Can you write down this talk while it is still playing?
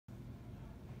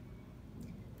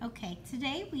Okay,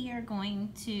 today we are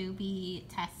going to be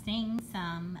testing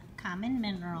some common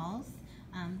minerals.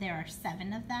 There are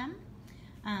 7 of them,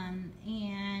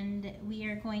 and we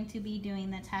are going to be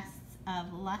doing the tests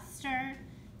of luster,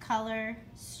 color,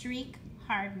 streak,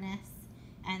 hardness,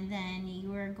 and then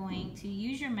you are going to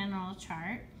use your mineral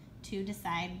chart to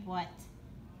decide what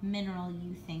mineral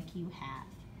you think you have.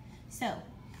 So,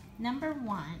 number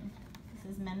 1,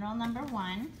 this is mineral number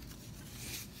 1.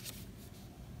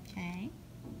 Okay.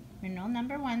 Mineral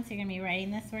number 1, so you're going to be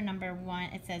writing this for number 1.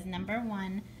 It says number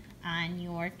 1 on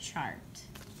your chart.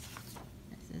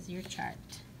 This is your chart.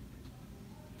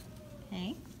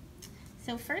 Okay.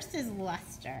 So first is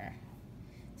luster.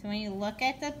 So when you look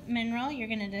at the mineral, you're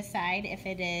going to decide if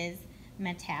it is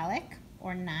metallic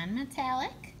or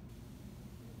non-metallic.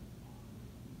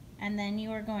 And then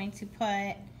you are going to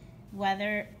put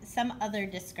whether some other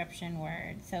description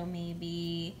word. So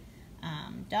maybe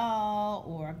dull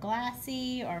or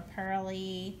glassy or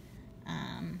pearly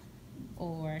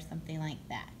or something like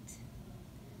that.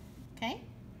 Okay?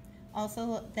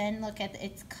 Also then look at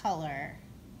its color.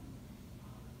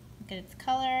 Look at its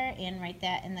color and write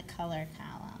that in the color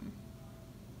column.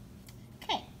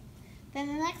 Okay. Then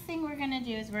the next thing we're going to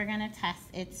do is we're going to test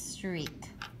its streak.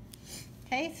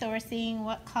 Okay, so we're seeing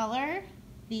what color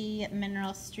the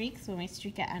mineral streaks when we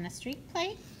streak it on a streak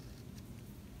plate.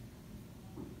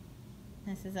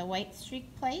 This is a white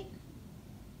streak plate.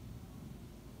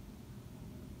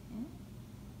 Okay.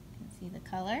 You can see the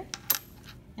color.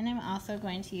 And I'm also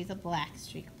going to use a black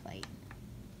streak plate.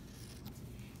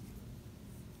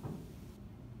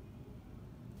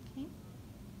 Okay.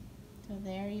 So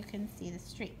there you can see the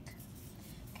streak.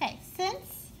 Okay,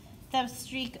 since the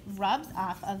streak rubs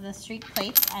off of the streak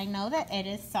plates, I know that it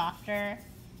is softer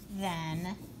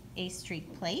than a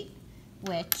streak plate,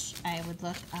 which I would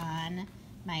look on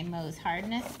my Mohs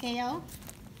hardness scale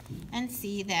and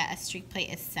see that a streak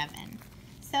plate is 7.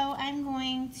 So I'm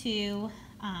going to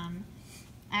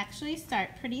actually start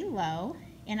pretty low,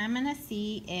 and I'm going to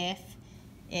see if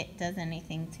it does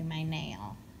anything to my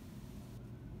nail.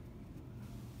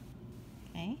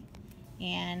 Okay,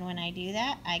 and when I do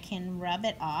that, I can rub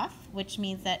it off, which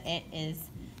means that it is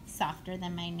softer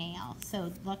than my nail.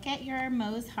 So look at your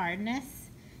Mohs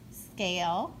hardness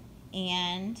scale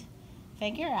and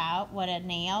figure out what a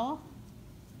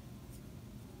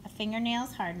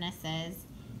fingernail's hardness is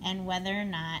and whether or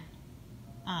not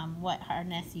what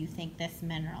hardness you think this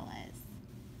mineral is.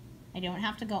 I don't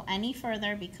have to go any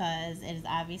further because it is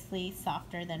obviously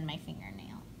softer than my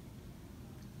fingernail.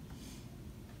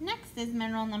 Next is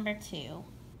mineral number 2.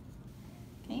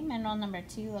 Okay, mineral number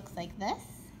 2 looks like this.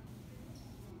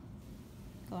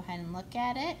 Go ahead and look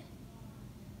at it,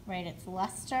 write its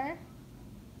luster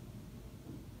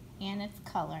and its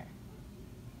color.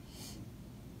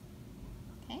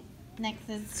 Okay, next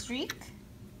is streak.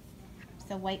 It's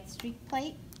a white streak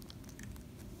plate.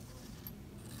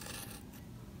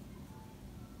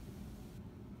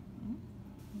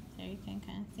 There you can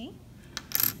kind of see.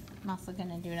 I'm also going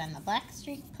to do it on the black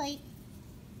streak plate.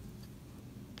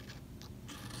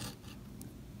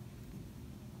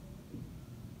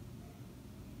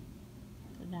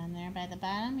 So down there by the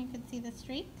bottom you can see the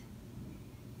streak.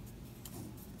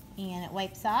 And it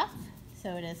wipes off,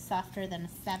 so it is softer than a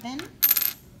 7.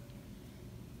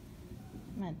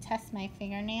 I'm going to test my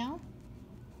fingernail.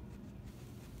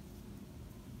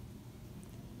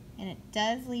 And it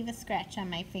does leave a scratch on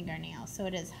my fingernail, so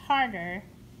it is harder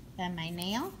than my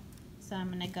nail. So I'm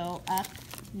going to go up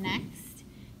next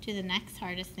to the next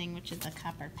hardest thing, which is a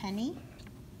copper penny.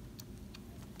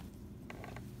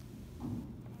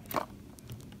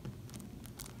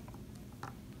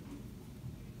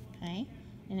 Okay.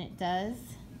 And it does,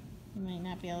 you might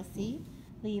not be able to see,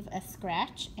 leave a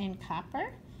scratch in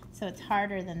copper, so it's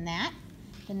harder than that.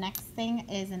 The next thing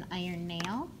is an iron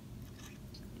nail,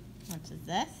 which is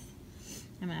this.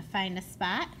 I'm going to find a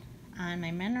spot on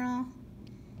my mineral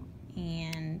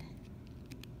and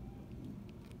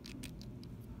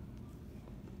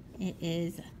it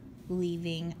is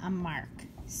leaving a mark.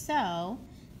 So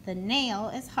the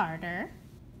nail is harder.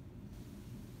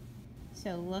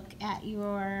 So look at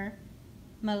your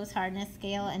Mohs hardness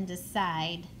scale and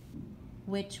decide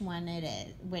which one it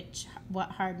is, what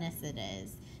hardness it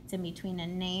is. It's in between a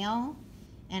nail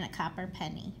and a copper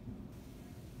penny.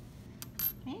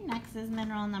 Okay, next is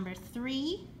mineral number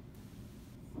 3.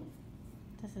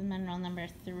 This is mineral number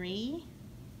 3.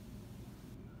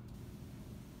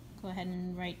 Go ahead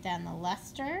and write down the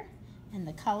luster and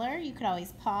the color. You could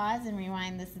always pause and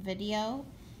rewind this video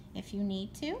if you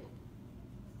need to.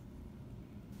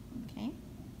 Okay.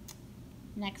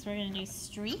 Next we're going to do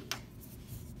streak.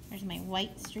 There's my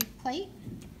white streak plate.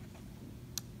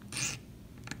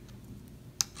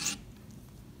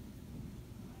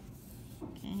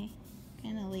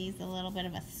 little bit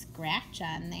of a scratch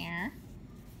on there.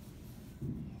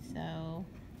 So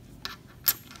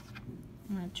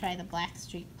I'm going to try the black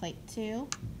streak plate too.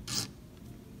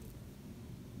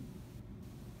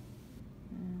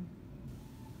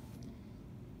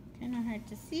 Kind of hard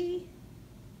to see,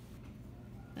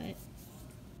 but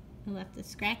I left a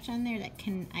scratch on there that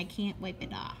I can't wipe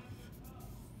it off.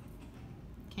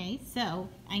 Okay, so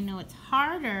I know it's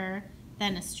harder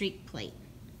than a streak plate.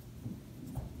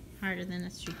 Harder than a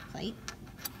streak plate.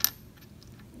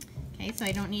 Okay, so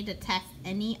I don't need to test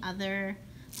any other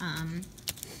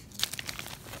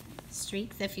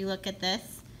streaks. If you look at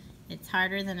this, it's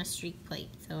harder than a streak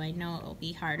plate, so I know it will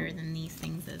be harder than these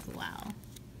things as well.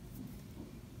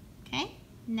 Okay,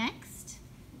 next,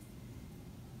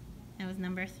 that was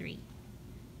number 3.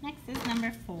 Next is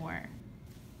number 4.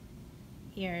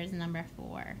 Here is number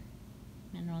 4.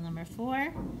 Mineral number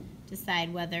 4,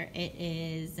 decide whether it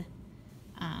is,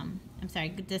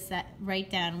 write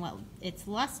down what its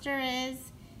luster is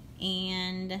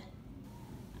and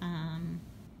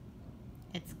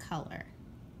its color.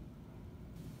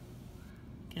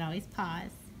 You can always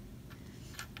pause.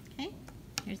 Okay,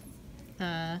 here's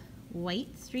the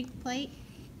white streak plate.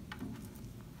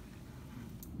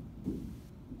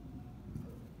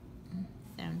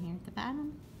 Down here at the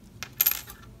bottom.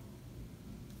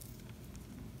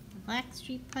 The black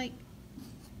streak plate.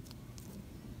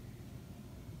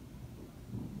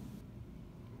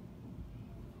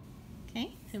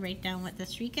 Okay, so write down what the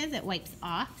streak is. It wipes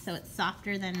off, so it's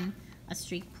softer than a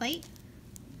streak plate.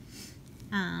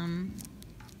 I'm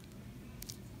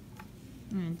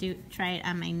gonna try it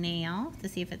on my nail to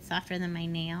see if it's softer than my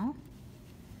nail.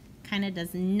 Kind of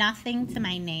does nothing to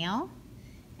my nail,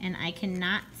 and I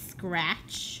cannot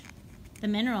scratch the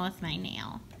mineral with my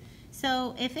nail.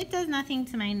 So if it does nothing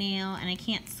to my nail and I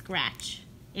can't scratch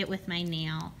it with my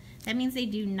nail, that means they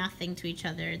do nothing to each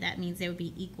other. That means they would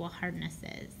be equal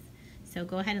hardnesses. So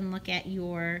go ahead and look at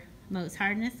your Mohs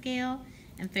hardness scale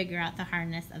and figure out the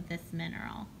hardness of this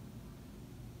mineral.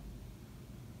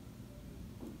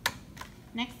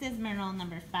 Next is mineral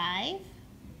number 5.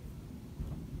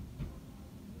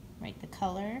 Write the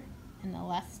color and the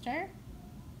luster.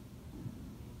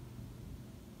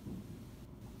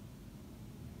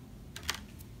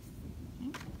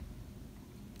 Okay.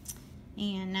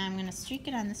 And now I'm going to streak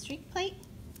it on the streak plate.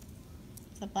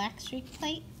 It's a black streak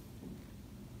plate.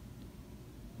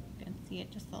 You can see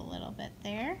it just a little bit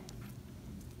there.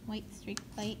 White streak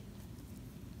plate.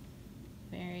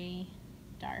 Very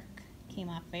dark. Came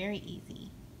off very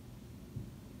easy.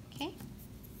 Okay,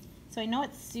 so I know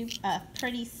it's a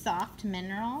pretty soft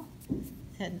mineral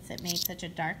since it made such a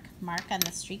dark mark on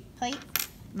the streak plate.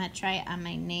 I'm going to try it on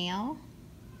my nail.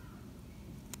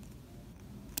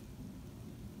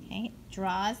 Okay, it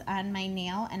draws on my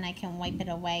nail and I can wipe it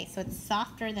away. So it's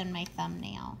softer than my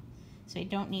thumbnail. So I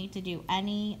don't need to do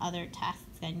any other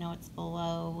tests. I know it's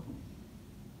below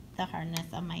the hardness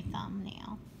of my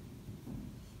thumbnail.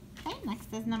 Okay,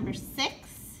 next is number 6.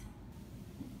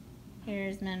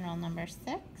 Here's mineral number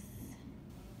 6.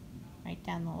 Write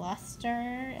down the luster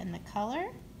and the color.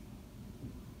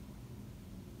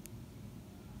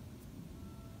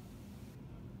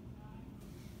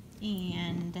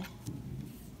 And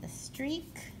the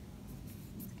streak.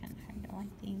 It's kind of hard to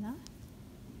wipe these off.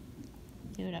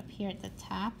 Do it up here at the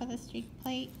top of the streak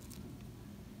plate.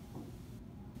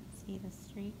 See, the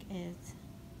streak is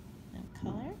the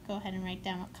color. Go ahead and write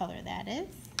down what color that is.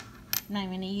 And I'm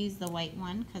going to use the white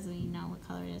one because we know what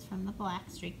color it is from the black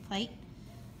streak plate.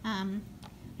 I'm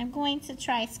going to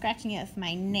try scratching it with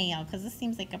my nail because this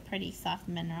seems like a pretty soft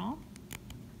mineral.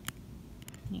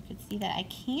 You can see that I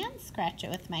can scratch it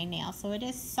with my nail, so it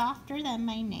is softer than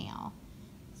my nail.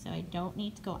 So I don't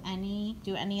need to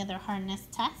do any other hardness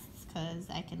tests because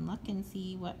I can look and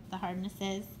see what the hardness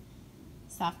is.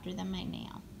 Softer than my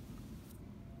nail.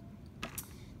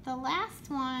 The last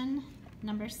one,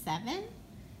 number 7,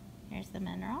 here's the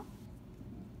mineral.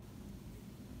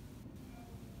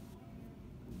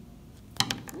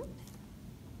 Oops.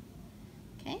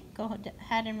 Okay, go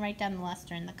ahead and write down the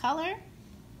luster and the color.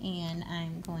 And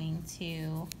I'm going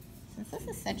to, since this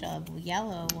is such a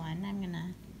yellow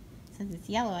one, since it's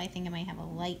yellow, I think I might have a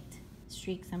light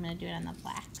streak, so I'm going to do it on the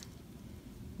black.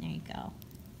 There you go.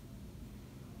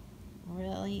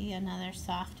 Really another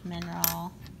soft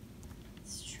mineral.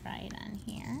 Let's try it on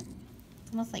here.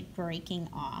 It's almost like breaking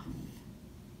off.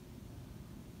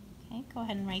 Okay, go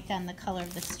ahead and write down the color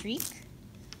of the streak.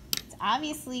 It's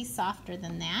obviously softer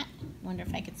than that. I wonder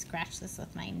if I could scratch this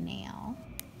with my nail.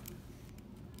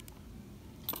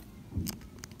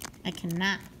 I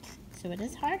cannot. So it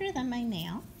is harder than my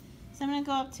nail. So I'm going to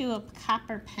go up to a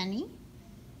copper penny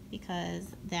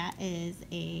because that is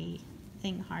a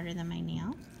thing harder than my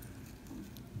nail.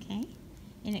 Okay,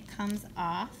 and it comes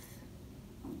off.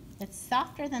 It's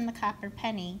softer than the copper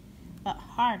penny, but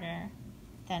harder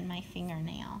than my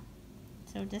fingernail.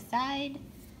 So decide,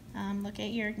 look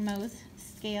at your Mohs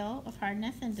scale of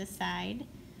hardness and decide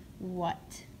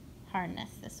what hardness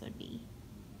this would be.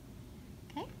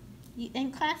 Okay,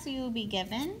 in class you will be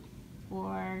given,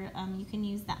 or you can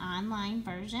use the online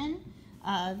version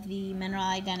of the mineral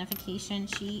identification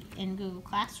sheet in Google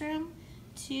Classroom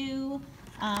to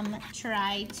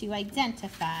try to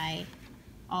identify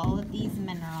all of these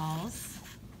minerals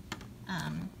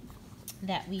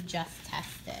that we just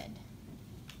tested.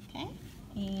 Okay,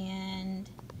 and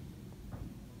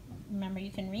remember, you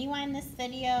can rewind this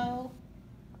video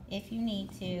if you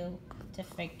need to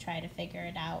try to figure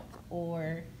it out,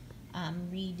 or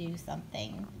redo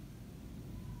something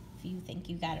if you think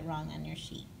you got it wrong on your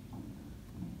sheet.